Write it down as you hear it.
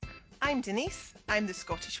I'm Denise, I'm the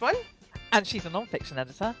Scottish one. And she's a non-fiction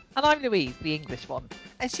editor. And I'm Louise, the English one.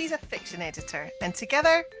 And she's a fiction editor. And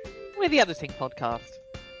together, we're the Editing Podcast.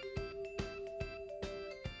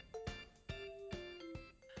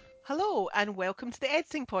 Hello, and welcome to the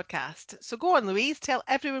Editing Podcast. So go on, Louise, tell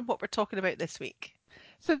everyone what we're talking about this week.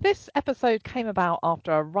 So this episode came about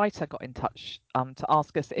after a writer got in touch to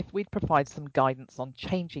ask us if we'd provide some guidance on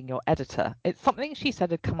changing your editor. It's something she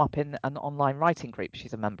said had come up in an online writing group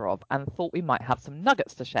she's a member of and thought we might have some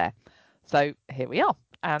nuggets to share. So here we are,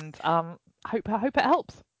 and hope it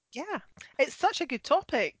helps. Yeah, it's such a good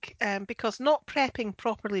topic because not prepping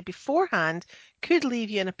properly beforehand could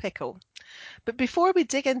leave you in a pickle. But before we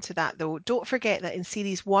dig into that, though, don't forget that in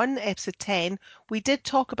Series 1, Episode 10, we did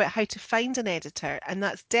talk about how to find an editor, and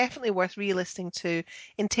that's definitely worth re-listening to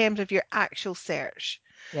in terms of your actual search.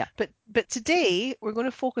 Yeah. But today, we're going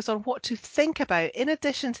to focus on what to think about in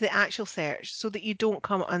addition to the actual search so that you don't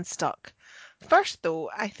come unstuck. First, though,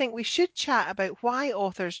 I think we should chat about why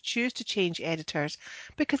authors choose to change editors,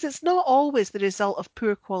 because it's not always the result of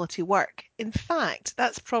poor quality work. In fact,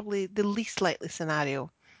 that's probably the least likely scenario.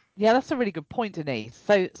 Yeah, that's a really good point, Denise.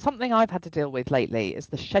 So something I've had to deal with lately is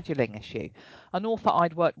the scheduling issue. An author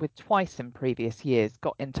I'd worked with twice in previous years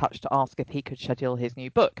got in touch to ask if he could schedule his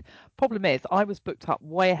new book. Problem is, I was booked up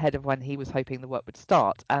way ahead of when he was hoping the work would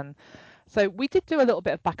start. And so we did do a little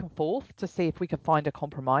bit of back and forth to see if we could find a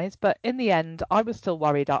compromise. But in the end, I was still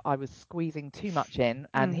worried I was squeezing too much in,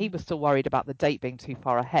 and he was still worried about the date being too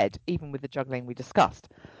far ahead, even with the juggling we discussed.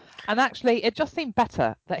 And actually, it just seemed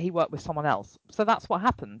better that he worked with someone else. So that's what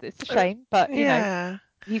happened. It's a shame, but, you know,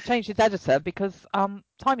 he's changed his editor because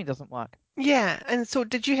timing doesn't work. Yeah. And so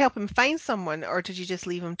did you help him find someone or did you just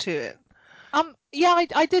leave him to it? Yeah,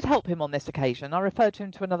 I did help him on this occasion. I referred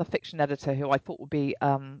him to another fiction editor who I thought would be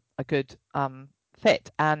a good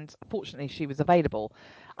fit, and fortunately she was available.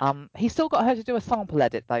 He still got her to do a sample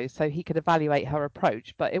edit though, so he could evaluate her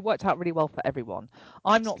approach, but it worked out really well for everyone.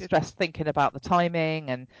 I'm not stressed thinking about the timing,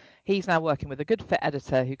 and he's now working with a good fit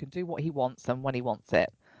editor who can do what he wants and when he wants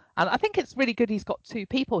it. And I think it's really good he's got two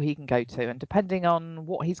people he can go to, and depending on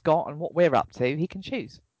what he's got and what we're up to, he can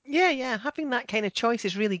choose. Yeah. Having that kind of choice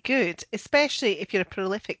is really good, especially if you're a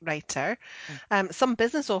prolific writer. Some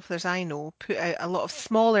business authors I know put out a lot of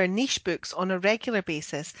smaller niche books on a regular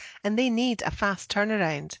basis, and they need a fast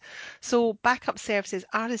turnaround. So backup services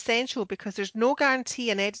are essential because there's no guarantee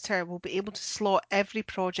an editor will be able to slot every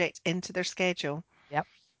project into their schedule. Yep.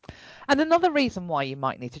 And another reason why you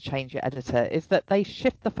might need to change your editor is that they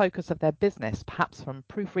shift the focus of their business, perhaps from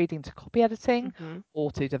proofreading to copy editing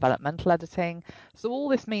or to developmental editing. So all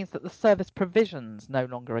this means that the service provision's no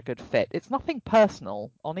longer a good fit. It's nothing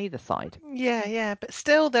personal on either side. Yeah. But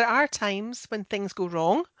still, there are times when things go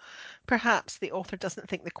wrong. Perhaps the author doesn't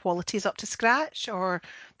think the quality is up to scratch, or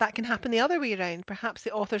that can happen the other way around. Perhaps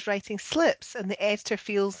the author's writing slips and the editor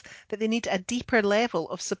feels that they need a deeper level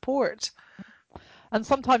of support. And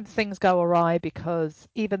sometimes things go awry because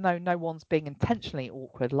even though no one's being intentionally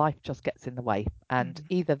awkward, life just gets in the way, and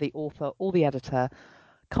either the author or the editor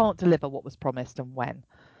can't deliver what was promised and when.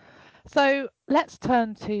 So let's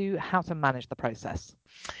turn to how to manage the process.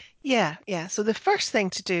 Yeah. So the first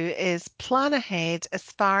thing to do is plan ahead as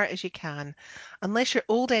far as you can. Unless your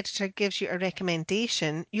old editor gives you a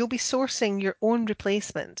recommendation, you'll be sourcing your own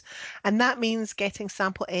replacement. And that means getting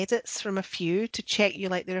sample edits from a few to check you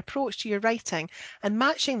like their approach to your writing and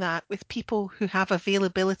matching that with people who have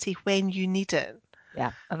availability when you need it.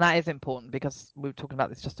 Yeah, and that is important because we were talking about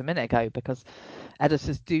this just a minute ago, because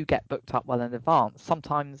editors do get booked up well in advance,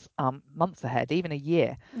 sometimes months ahead, even a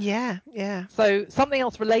year. Yeah. So something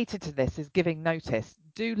else related to this is giving notice.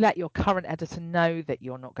 Do let your current editor know that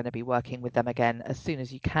you're not going to be working with them again as soon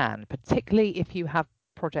as you can, particularly if you have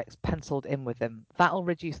projects penciled in with them. That'll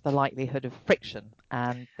reduce the likelihood of friction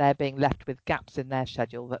and they're being left with gaps in their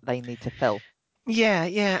schedule that they need to fill.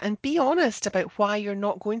 Yeah. And be honest about why you're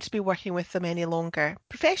not going to be working with them any longer.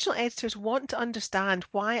 Professional editors want to understand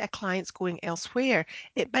why a client's going elsewhere.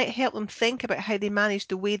 It might help them think about how they manage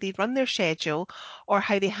the way they run their schedule, or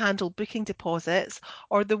how they handle booking deposits,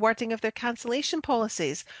 or the wording of their cancellation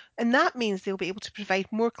policies. And that means they'll be able to provide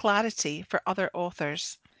more clarity for other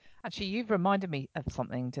authors. Actually, you've reminded me of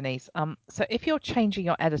something, Denise. So if you're changing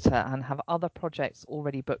your editor and have other projects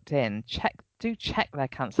already booked in, check their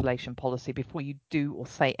cancellation policy before you do or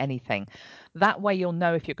say anything. That way, you'll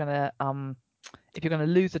know if you're going to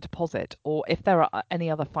lose a deposit or if there are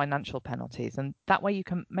any other financial penalties, and that way you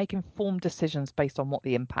can make informed decisions based on what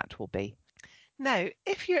the impact will be. Now,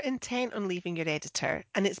 if you're intent on leaving your editor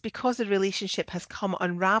and it's because the relationship has come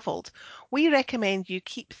unravelled, we recommend you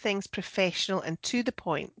keep things professional and to the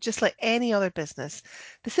point, just like any other business.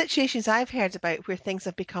 The situations I've heard about where things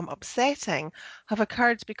have become upsetting have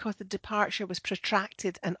occurred because the departure was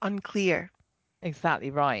protracted and unclear. Exactly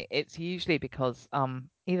right. It's usually because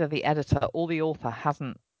either the editor or the author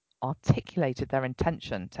hasn't articulated their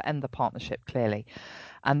intention to end the partnership clearly,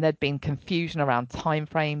 and there'd been confusion around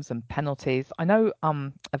timeframes and penalties. I know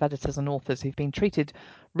of editors and authors who've been treated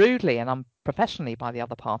rudely and unprofessionally by the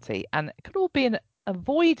other party, and it could all be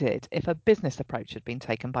avoided if a business approach had been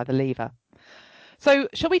taken by the leaver. So,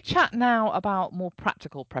 shall we chat now about more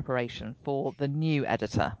practical preparation for the new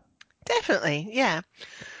editor? Definitely, yeah.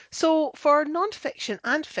 So, for non-fiction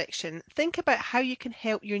and fiction, think about how you can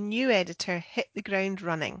help your new editor hit the ground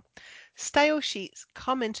running. Style sheets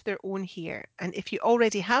come into their own here, and if you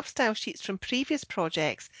already have style sheets from previous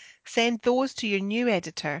projects, send those to your new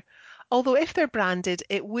editor. Although if they're branded,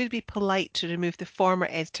 it would be polite to remove the former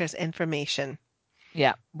editor's information.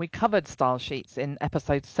 Yeah, we covered style sheets in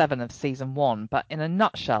episode 7 of season 1, but in a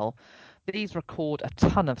nutshell, these record a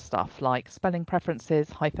ton of stuff like spelling preferences,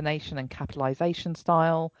 hyphenation and capitalization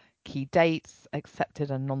style, key dates,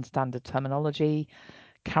 accepted and non-standard terminology,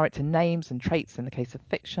 character names and traits in the case of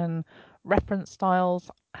fiction, reference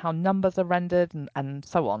styles, how numbers are rendered, and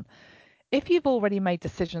so on. If you've already made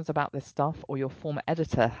decisions about this stuff or your former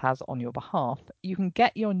editor has on your behalf, you can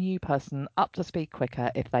get your new person up to speed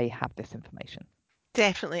quicker if they have this information.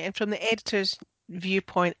 Definitely. And from the editor's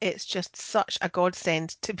viewpoint, it's just such a godsend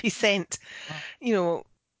to be sent, Mm. you know,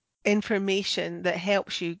 information that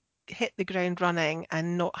helps you hit the ground running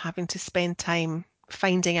and not having to spend time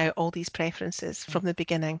finding out all these preferences from the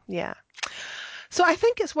beginning. Yeah. So I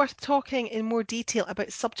think it's worth talking in more detail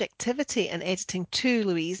about subjectivity in editing too,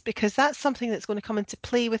 Louise, because that's something that's going to come into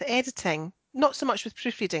play with editing. Not so much with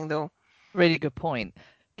proofreading, though. Really good point.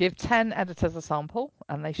 Give 10 editors a sample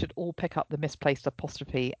and they should all pick up the misplaced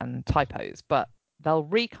apostrophe and typos, but they'll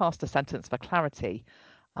recast a sentence for clarity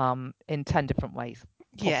in 10 different ways,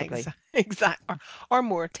 Yeah, possibly. exactly. Or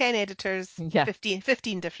more. 10 editors, Yeah,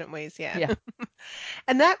 15 different ways. Yeah. yeah.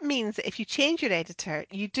 And that means that if you change your editor,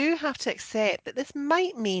 you do have to accept that this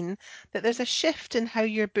might mean that there's a shift in how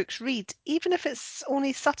your books read, even if it's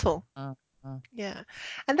only subtle. Mm, mm. Yeah.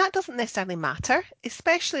 And that doesn't necessarily matter,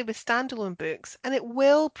 especially with standalone books. And it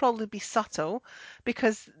will probably be subtle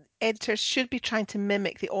because editors should be trying to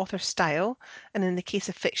mimic the author's style, and in the case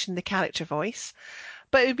of fiction, the character voice.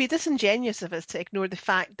 But it would be disingenuous of us to ignore the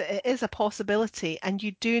fact that it is a possibility and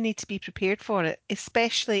you do need to be prepared for it,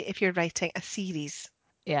 especially if you're writing a series.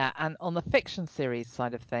 Yeah, and on the fiction series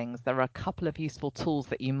side of things, there are a couple of useful tools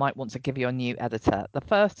that you might want to give your new editor. The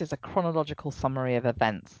first is a chronological summary of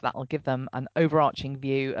events that will give them an overarching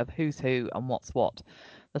view of who's who and what's what.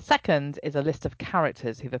 The second is a list of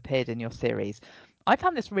characters who've appeared in your series. I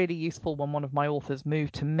found this really useful when one of my authors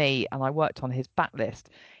moved to me and I worked on his backlist.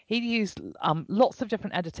 He'd used lots of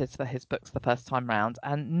different editors for his books the first time round,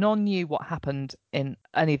 and none knew what happened in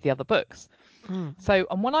any of the other books. Mm. So,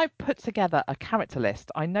 and when I put together a character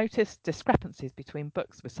list, I noticed discrepancies between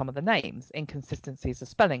books with some of the names, inconsistencies of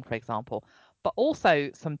spelling, for example, but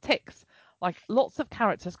also some ticks, like lots of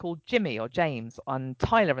characters called Jimmy or James and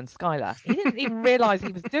Tyler and Skylar. He didn't even realize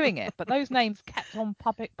he was doing it, but those names kept on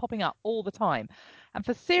popping up all the time. And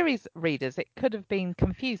for series readers, it could have been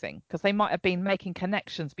confusing because they might have been making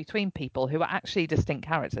connections between people who are actually distinct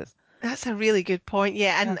characters. That's a really good point.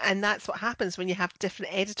 Yeah, Yeah. and that's what happens when you have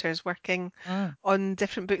different editors working Mm. on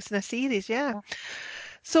different books in a series. Yeah.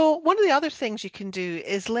 So one of the other things you can do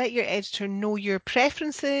is let your editor know your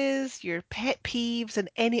preferences, your pet peeves, and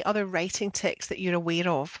any other writing tics that you're aware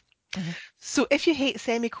of. Mhm. So if you hate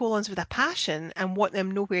semicolons with a passion and want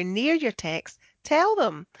them nowhere near your text, tell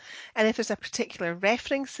them. And if there's a particular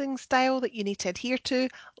referencing style that you need to adhere to,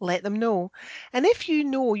 let them know. And if you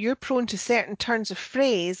know you're prone to certain turns of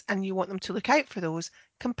phrase and you want them to look out for those,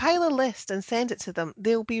 compile a list and send it to them.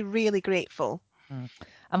 They'll be really grateful. Mm.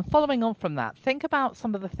 And following on from that, think about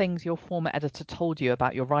some of the things your former editor told you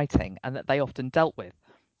about your writing and that they often dealt with.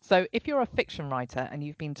 So, if you're a fiction writer and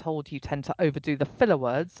you've been told you tend to overdo the filler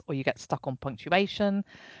words or you get stuck on punctuation,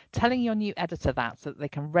 telling your new editor that so that they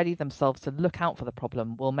can ready themselves to look out for the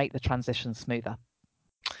problem will make the transition smoother.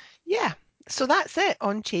 Yeah, so that's it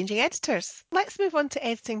on changing editors. Let's move on to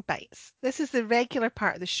editing bites. This is the regular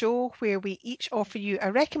part of the show where we each offer you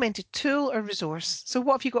a recommended tool or resource. So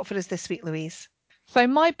what have you got for us this week, Louise? So,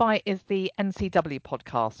 my bite is the NCW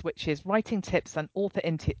podcast, which is writing tips and author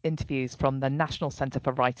interviews from the National Centre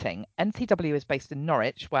for Writing. NCW is based in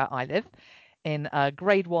Norwich, where I live. in a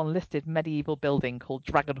Grade 1 listed medieval building called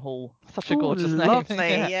Dragon Hall. Such a Ooh, gorgeous name. lovely,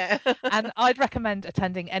 yeah. And I'd recommend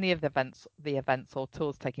attending any of the events or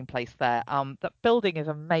tours taking place there. That building is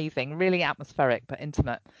amazing, really atmospheric but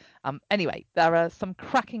intimate. Anyway, there are some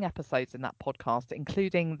cracking episodes in that podcast,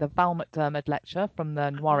 including the Val McDermid lecture from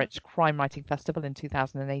the Norwich Crime Writing Festival in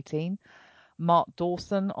 2018, Mark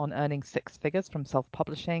Dawson on earning six figures from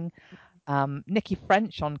self-publishing, Nikki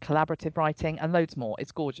French on collaborative writing, and loads more.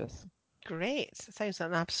 It's gorgeous. Great. Sounds like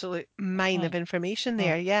an absolute mine of Mm, information mm.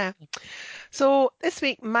 there, yeah. So this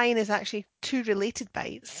week, mine is actually two related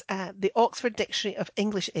bites, the Oxford Dictionary of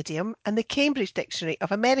English Idiom and the Cambridge Dictionary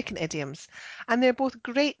of American Idioms. And they're both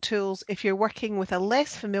great tools if you're working with a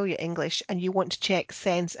less familiar English and you want to check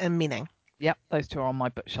sense and meaning. Yep, those two are on my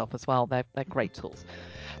bookshelf as well. They're great tools.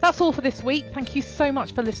 That's all for this week. Thank you so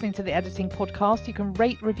much for listening to the Editing Podcast. You can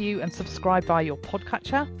rate, review, and subscribe via your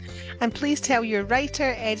podcatcher. And please tell your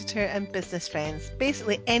writer, editor, and business friends,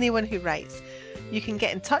 basically anyone who writes. You can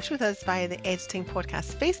get in touch with us via the Editing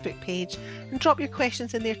Podcast Facebook page and drop your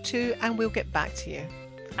questions in there too, and we'll get back to you.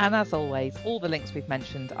 And as always, all the links we've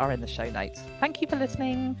mentioned are in the show notes. Thank you for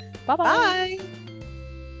listening. Bye-bye. Bye!